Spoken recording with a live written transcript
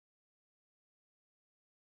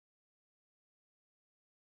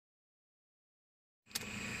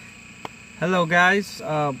Hello guys,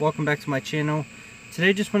 welcome back to my channel.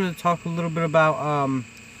 Today just wanted to talk a little bit about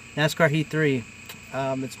NASCAR Heat 3.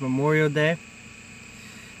 It's Memorial Day,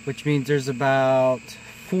 which means there's about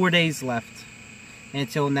 4 days left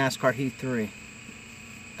until NASCAR Heat 3.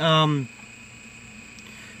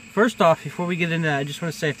 First off, before we get into that, I just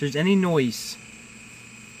want to say if there's any noise,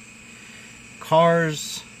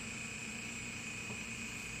 cars,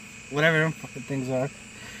 whatever them fucking things are,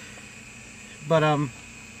 but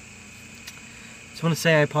just want to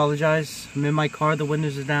say I apologize. I'm in my car, the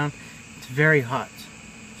windows are down, it's very hot,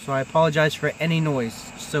 so I apologize for any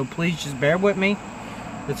noise, so please just bear with me.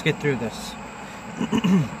 Let's get through this.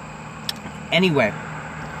 Anyway,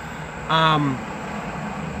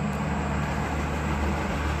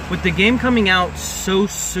 with the game coming out so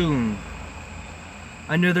soon,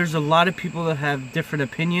 I know there's a lot of people that have different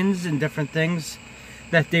opinions and different things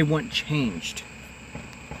that they want changed.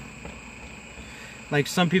 Like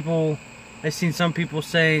some people, I've seen some people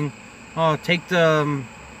saying, oh, take the,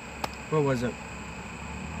 what was it?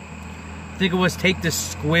 I think it was take the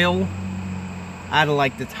squeal out of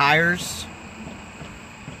like the tires.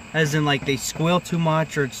 As in like they squeal too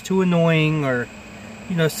much or it's too annoying or,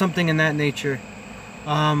 you know, something in that nature.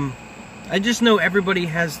 I just know everybody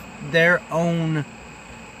has their own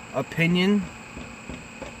opinion.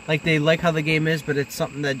 Like they like how the game is, but it's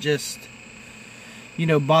something that just, you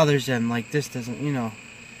know, bothers them. Like this doesn't, you know.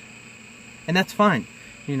 And that's fine,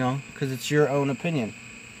 you know, because it's your own opinion.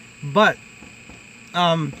 But,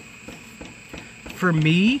 for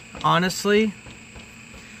me, honestly,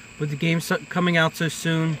 with the game coming out so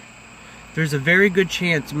soon, there's a very good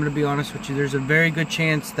chance, I'm going to be honest with you, there's a very good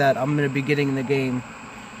chance that I'm going to be getting the game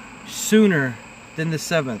sooner than the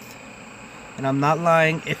 7th. And I'm not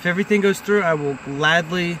lying. If everything goes through, I will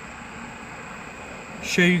gladly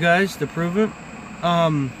show you guys to prove it.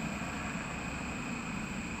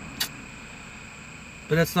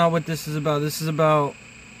 But that's not what this is about. This is about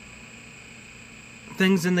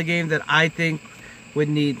things in the game that I think would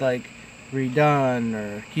need like redone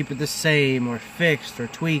or keep it the same or fixed or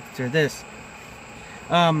tweaked or this.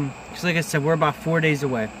 Because like I said, we're about 4 days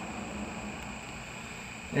away.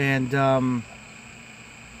 And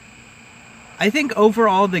I think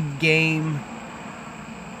overall the game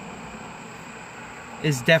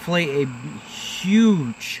is definitely a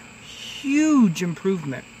huge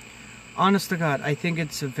improvement. Honest to God, I think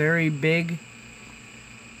it's a very big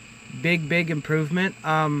improvement.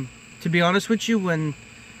 To be honest with you, when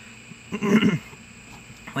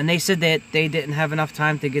when they said that they didn't have enough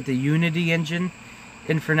time to get the Unity engine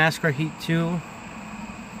in for NASCAR Heat 2,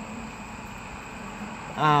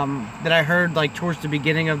 that I heard like towards the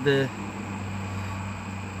beginning of the,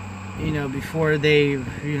 you know, before they,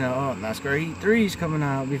 you know, oh, NASCAR Heat 3 is coming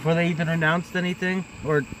out, before they even announced anything,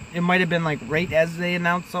 or it might have been like right as they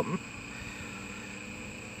announced something.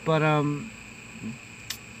 But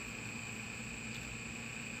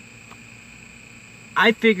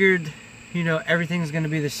I figured, you know, everything's going to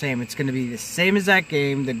be the same. It's going to be the same as that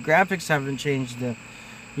game. The graphics haven't changed. The,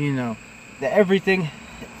 you know, the everything,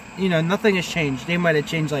 you know, nothing has changed. They might have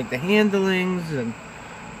changed like the handlings and,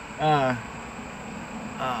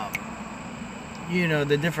 you know,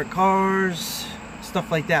 the different cars,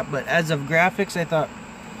 stuff like that. But as of graphics, I thought,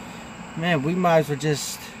 man, we might as well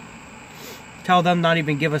just tell them not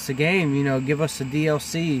even give us a game, you know, give us a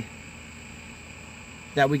DLC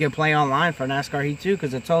that we can play online for NASCAR Heat 2,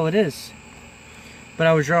 because that's all it is. But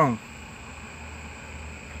I was wrong.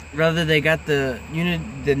 Whether they got the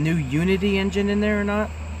new Unity engine in there or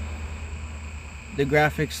not, the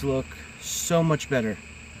graphics look so much better.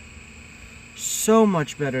 So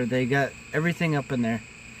much better. They got everything up in there.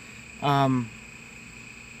 I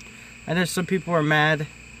know some people are mad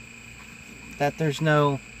that there's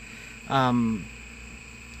no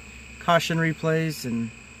caution replays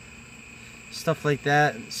and stuff like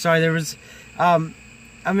that. Sorry, there was I'm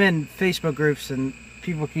in Facebook groups and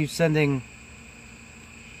people keep sending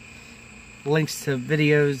links to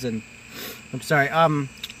videos, and I'm sorry,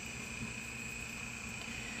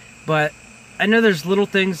 but I know there's little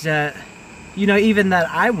things that, you know, even that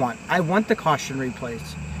I want the caution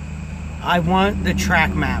replays. I want the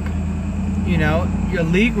track map. You know, your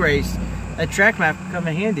league race, a track map can come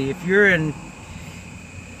in handy. If you're in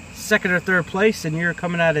 2nd or 3rd place and you're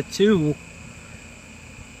coming out of 2,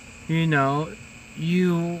 you know,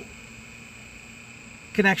 you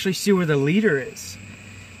can actually see where the leader is.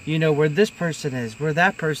 You know, where this person is, where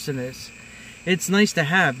that person is. It's nice to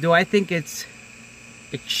have. Do I think it's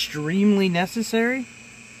extremely necessary?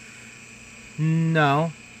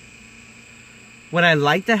 No. Would I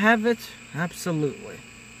like to have it? Absolutely.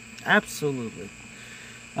 Absolutely.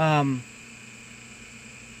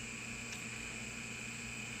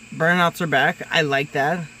 burnouts are back. I like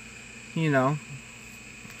that. You know,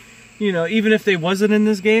 even if they wasn't in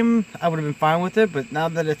this game, I would have been fine with it. But now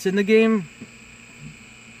that it's in the game,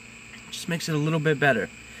 it just makes it a little bit better,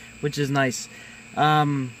 which is nice.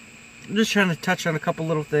 I'm just trying to touch on a couple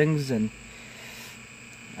little things, and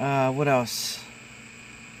what else?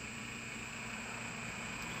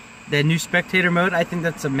 The new spectator mode, I think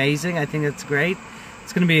that's amazing. I think that's great.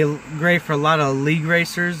 It's going to be great for a lot of league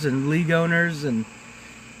racers and league owners, and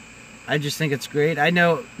I just think it's great. I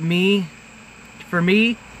know for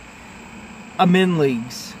me, I'm in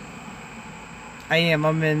leagues.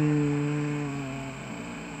 I'm in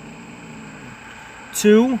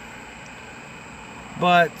 2,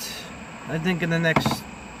 but I think in the next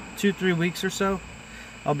 2-3 weeks or so,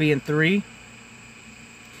 I'll be in 3.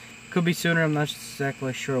 Could be sooner. I'm not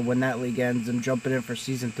exactly sure when that league ends. I'm jumping in for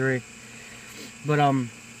season 3. But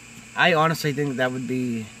I honestly think that would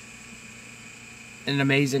be an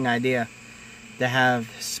amazing idea to have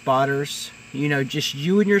spotters. You know, just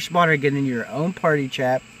you and your spotter get in your own party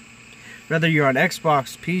chat. Whether you're on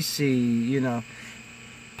Xbox, PC, you know,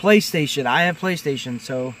 PlayStation. I have PlayStation,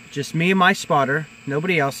 so just me and my spotter,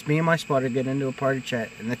 nobody else. Me and my spotter get into a party chat,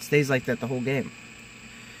 and it stays like that the whole game.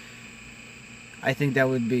 I think that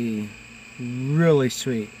would be really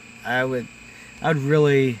sweet. I would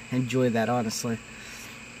really enjoy that, honestly.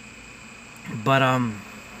 But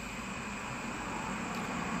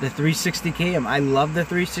the 360 cam, I love the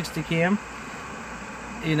 360 cam.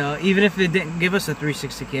 You know, even if they didn't give us a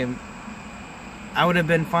 360 cam, I would have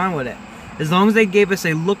been fine with it. As long as they gave us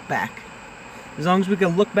a look back. As long as we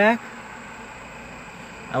could look back,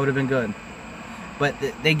 I would have been good. But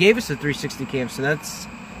they gave us a 360 cam, so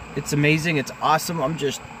it's amazing. It's awesome.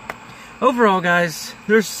 Overall, guys,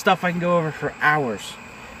 there's stuff I can go over for hours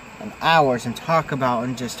and hours and talk about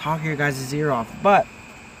and just talk your guys' ear off. But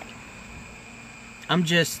I'm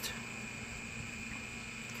just,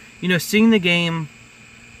 you know, seeing the game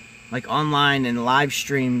like online and live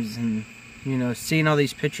streams and, you know, seeing all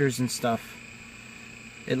these pictures and stuff.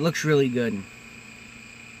 It looks really good.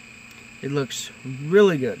 It looks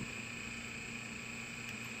really good.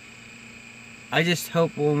 I just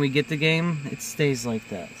hope when we get the game, it stays like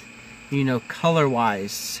that. You know,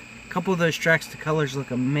 color-wise. A couple of those tracks, the colors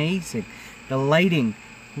look amazing. The lighting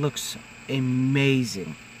looks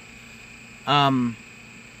amazing. I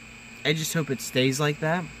just hope it stays like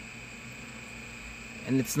that.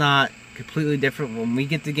 And it's not completely different when we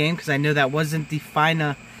get the game, because I know that wasn't the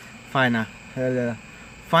final,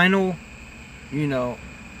 you know,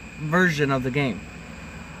 version of the game.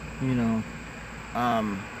 You know,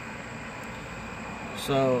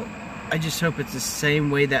 so I just hope it's the same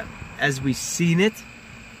way that as we've seen it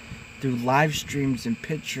through live streams and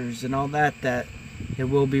pictures and all that it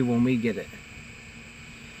will be when we get it.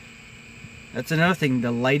 That's another thing.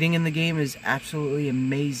 The lighting in the game is absolutely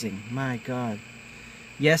amazing. My God.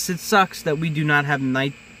 Yes, it sucks that we do not have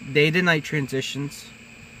day to night transitions,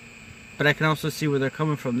 but I can also see where they're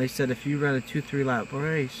coming from. They said if you run a 2-3 lap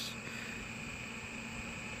race,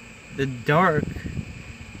 the dark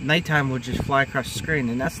nighttime will just fly across the screen,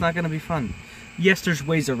 and that's not going to be fun. Yes, there's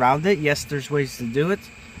ways around it. Yes, there's ways to do it,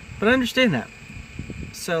 but I understand that.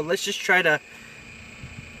 So let's just try to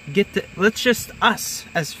let's just us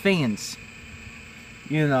as fans,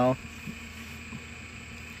 you know.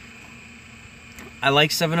 I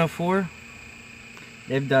like 704.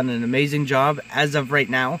 They've done an amazing job as of right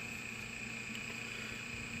now,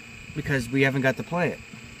 because we haven't got to play it,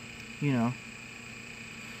 you know.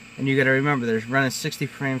 And you got to remember, there's running 60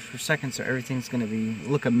 frames per second, so everything's going to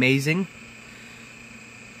look amazing.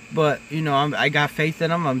 But, you know, I got faith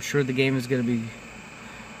in them. I'm sure the game is going to be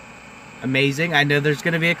amazing. I know there's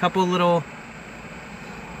going to be a couple little,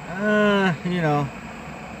 you know,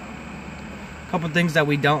 a couple things that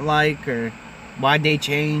we don't like, or why they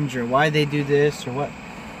change, or why they do this, or what.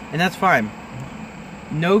 And that's fine.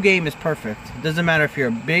 No game is perfect. It doesn't matter if you're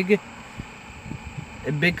a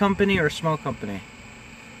big company or a small company.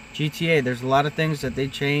 GTA, there's a lot of things that they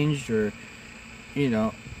changed, or, you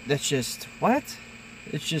know, that's just, what?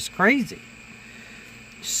 It's just crazy.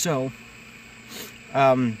 So,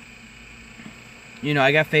 you know,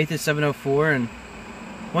 I got faith in 704, and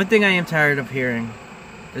one thing I am tired of hearing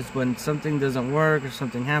is when something doesn't work or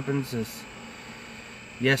something happens is,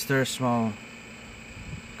 yes, they're a small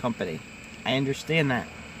company. I understand that.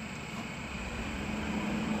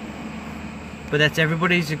 But that's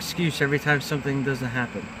everybody's excuse every time something doesn't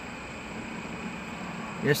happen.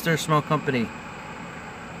 Yes, they're a small company.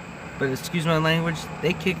 But excuse my language,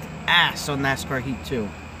 they kicked ass on NASCAR Heat 2.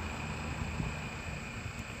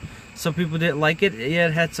 Some people didn't like it. Yeah,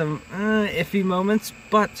 it had some iffy moments,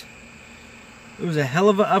 but It was a hell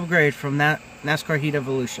of an upgrade from that NASCAR Heat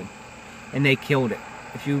Evolution. And they killed it,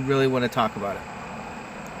 if you really want to talk about it.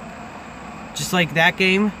 Just like that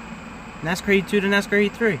game, NASCAR Heat 2 to NASCAR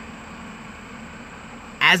Heat 3.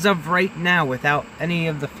 As of right now, without any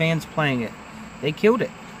of the fans playing it, they killed it.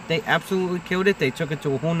 They absolutely killed it. They took it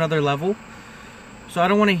to a whole nother level. So I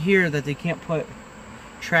don't want to hear that they can't put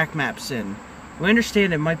track maps in. We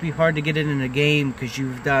understand it might be hard to get it in a game because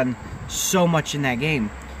you've done so much in that game.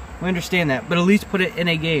 We understand that, but at least put it in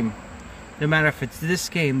a game. No matter if it's this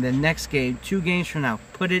game, the next game, 2 games from now,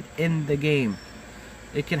 put it in the game.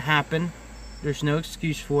 It can happen. There's no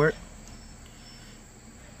excuse for it.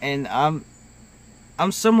 And I'm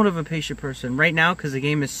somewhat of a patient person right now because the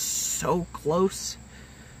game is so close,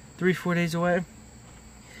 3-4 days away.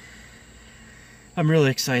 I'm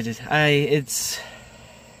really excited. I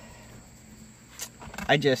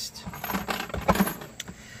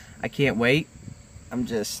can't wait. I'm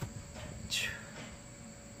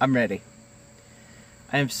ready.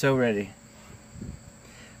 I am so ready.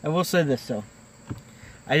 I will say this though.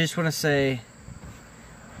 I just want to say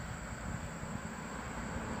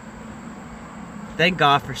thank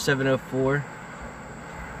God for 704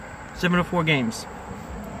 games.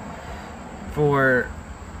 For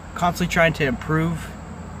constantly trying to improve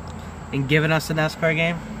and giving us a NASCAR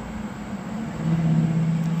game.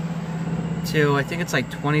 To, I think it's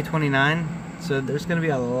like 2029. So there's going to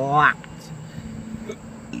be a lot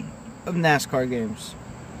of NASCAR games.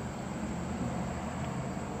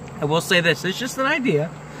 I will say this, it's just an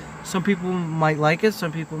idea. Some people might like it,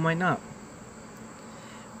 some people might not.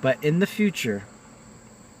 But in the future,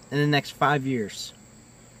 in the next 5 years,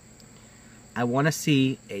 I want to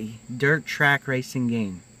see a dirt track racing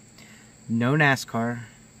game. No NASCAR,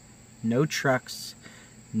 no trucks,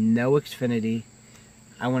 no Xfinity.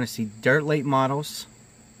 I want to see dirt late models.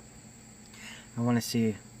 I want to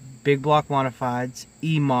see big block modifieds,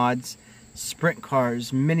 E-mods, sprint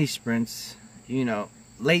cars, mini sprints, you know,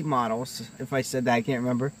 late models. If I said that, I can't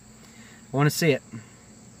remember. I want to see it.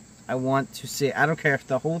 I want to see it. I don't care if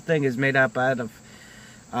the whole thing is made up out of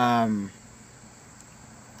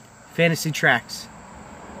fantasy tracks.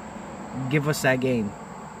 Give us that game.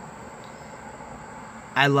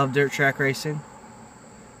 I love dirt track racing,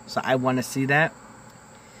 so I want to see that.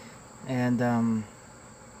 And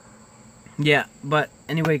yeah, but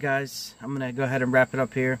anyway guys, I'm gonna go ahead and wrap it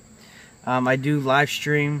up here. I do live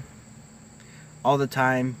stream all the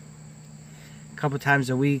time, a couple times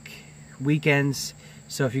a week, weekends.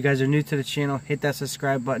 So if you guys are new to the channel, hit that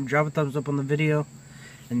subscribe button, drop a thumbs up on the video,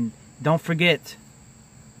 and don't forget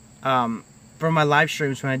for my live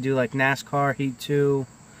streams when I do like NASCAR Heat 2,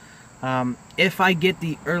 if I get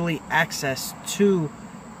the early access to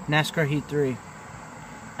NASCAR Heat 3,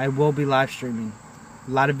 I will be live streaming.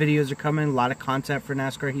 A lot of videos are coming, a lot of content for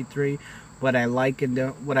NASCAR Heat 3, what I like and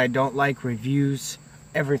what I don't like, reviews,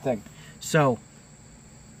 everything. So,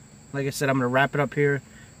 like I said, I'm going to wrap it up here.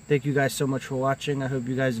 Thank you guys so much for watching. I hope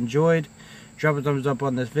you guys enjoyed. Drop a thumbs up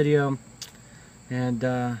on this video. And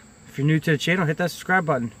if you're new to the channel, hit that subscribe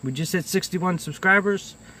button. We just hit 61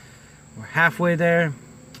 subscribers. We're halfway there.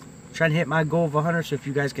 I'm trying to hit my goal of 100, so if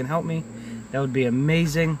you guys can help me, that would be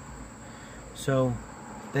amazing. So,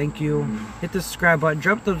 thank you. Hit the subscribe button,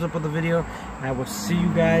 drop a thumbs up on the video, and I will see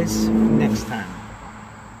you guys next time.